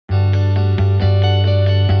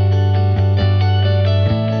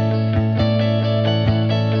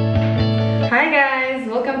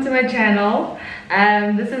my channel.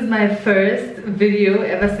 This is my first video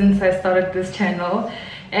ever since I started this channel,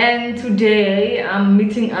 and today I'm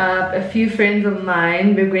meeting up a few friends of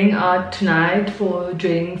mine. We're going out tonight for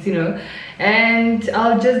drinks, you know, and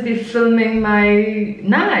I'll just be filming my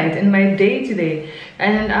night and my day today,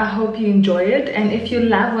 and I hope you enjoy it. And if you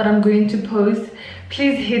love what I'm going to post,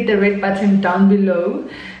 please hit the red button down below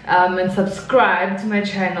and subscribe to my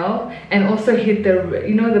channel, and also hit the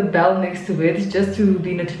the bell next to it just to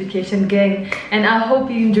be notification gang. And I hope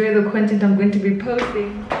you enjoy the content I'm going to be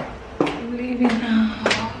posting. I'm leaving now.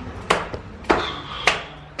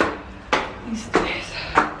 These days.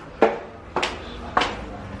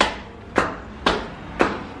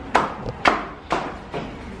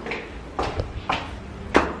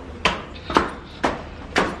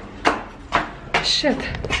 Shit.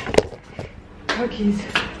 Cookies.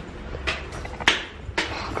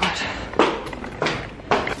 Oh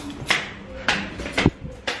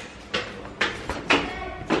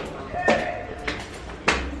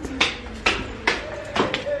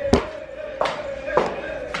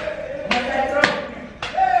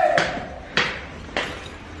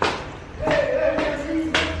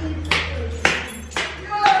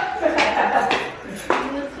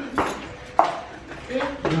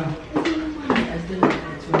god.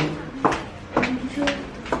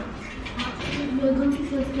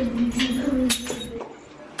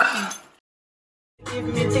 Give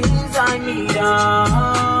me things I need,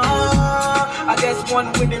 I guess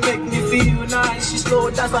one way they make me feel nice. She slow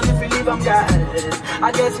dance and if you leave I'm guys.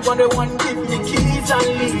 I guess one day one give me keys and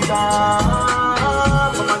leave,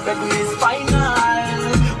 but my baby is final.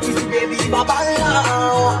 We see baby baba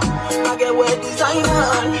now. I get well designer.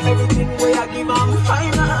 Everything way I give I'm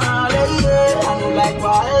final, yeah. I know like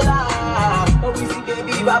Walla, but we see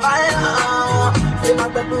baby baba now. Say my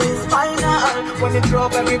baby is final. When they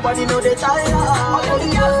drop, everybody know they tired. All of the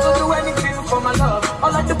girls go do anything for my love.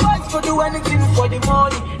 All of the boys go do anything for the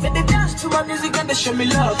money. Then they dance to my music and they show me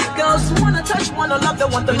love. Girls wanna touch, wanna love, they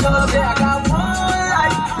want to love. Yeah, I got one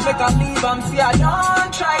life. Make I leave, I'm see I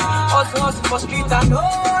don't try. Also for street and no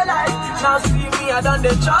life. Now see me, I done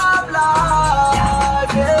the job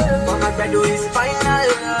life. Yeah. But my bed is final.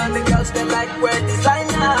 The girls they like wear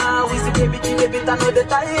designer. We see baby, I know the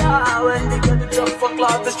tire. When they get the drop for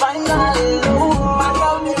cloth, it's final. My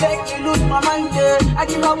girl, they make me lose my mind, yeah. I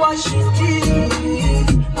give her what she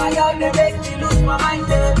needs. My girl, they make me lose my mind,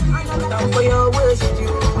 yeah. I know that for your waist, you.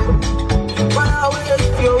 For your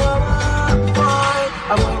waist, you.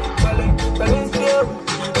 I want to balance you.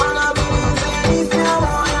 Wanna be if you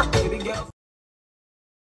want, baby girl.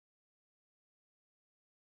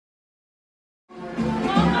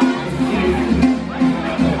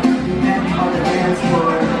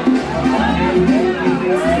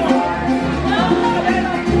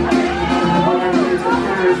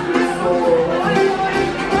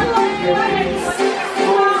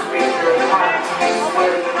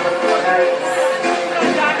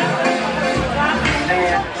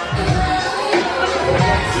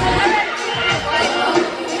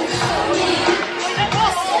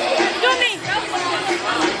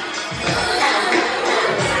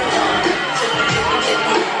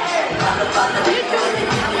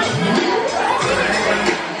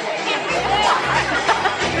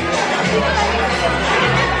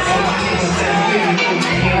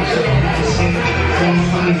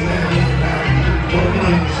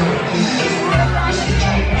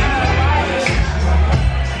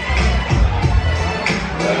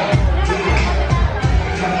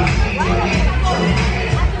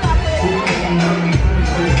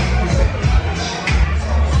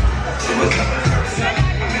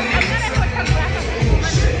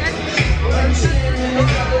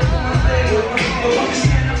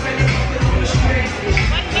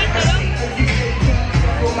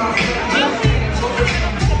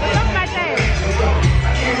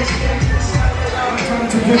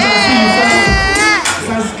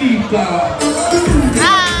 Saskita.